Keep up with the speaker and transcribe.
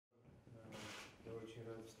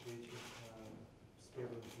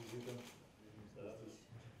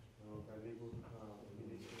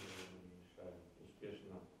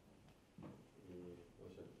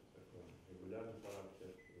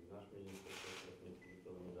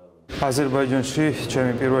აზერბაიჯანში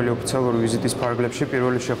ჩემი პირველი ოფიციალური ვიზიტის ფარგლებში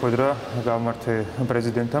პირველი შეხვედრა გამართა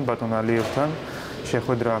პრეზიდენტთან ბატონ ალიევთან.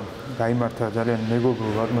 შეხვედრა გამართა ძალიან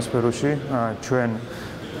მეგობრულ ატმოსფეროში. ჩვენ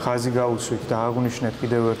ხაზი გავუსვით და აღნიშნეთ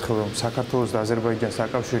კიდევ ერთხელ, რომ საქართველოს და აზერბაიჯანს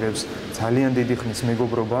აკავშირებს ძალიან დიდი ხნის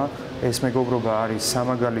მეგობრობა. ეს მეგობრობა არის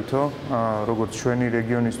სამაგალითო, როგორც ჩვენი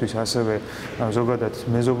რეგიონისთვის, ასევე ზოგადად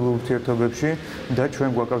მეზობლურ ურთიერთობებში და ჩვენ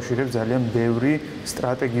გვაკავშირებს ძალიან ბევრი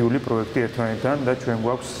სტრატეგიული პროექტი ერთმანეთთან და ჩვენ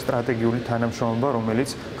გვაქვს სტრატეგიული თანამშრომლობა, რომელიც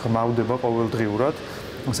ხმავდება ყოველდღიურად.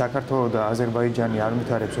 საქართველო და აზერბაიჯანი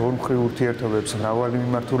არმითარებს ორმხრივ ურთიერთობებს მრავალი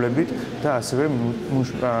მიმართულებით და ასევე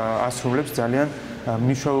ასრულებს ძალიან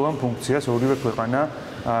მნიშვნელოვან ფუნქციას ორივე ქვეყანა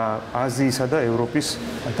აზიისა და ევროპის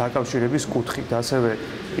დაკავშირების კუთხით.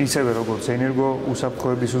 ისევე როგორც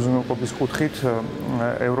ენერგოუსაფრთხოების უზრუნველყოფის კუთხით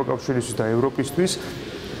ევროკავშირისთვის და ევროპისთვის,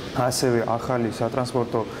 ასევე ახალი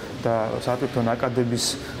სატრანსპორტო და სატვირთო ნაკადების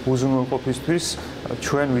უზრუნველყოფისთვის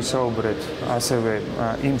ჩვენ ვისაუბრეთ ასევე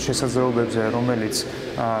იმ შესაძლებლობებზე, რომელიც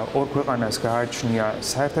ორ ქვეყანას გააჩნია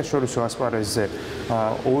საერთაშორისო ასპარეზზე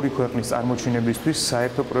ორი ქვეყნის წარმოჩინებისთვის,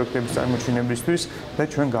 საერთო პროექტების წარმოჩინებისთვის და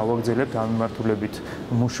ჩვენ გავაგრძელებთ ამ მიმართულებით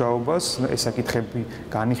მუშაობას. ეს საკითხები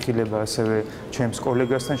განიხილება ასევე ჩემს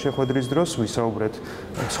კოლეგასთან შეხვედრის დროს, ვისაუბრეთ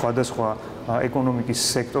სხვადასხვა ეკონომიკის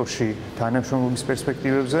სექტორში თანამშრომლობის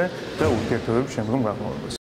პერსპექტივებზე და ურთიერთობების შემდგომ გაღრმავებას.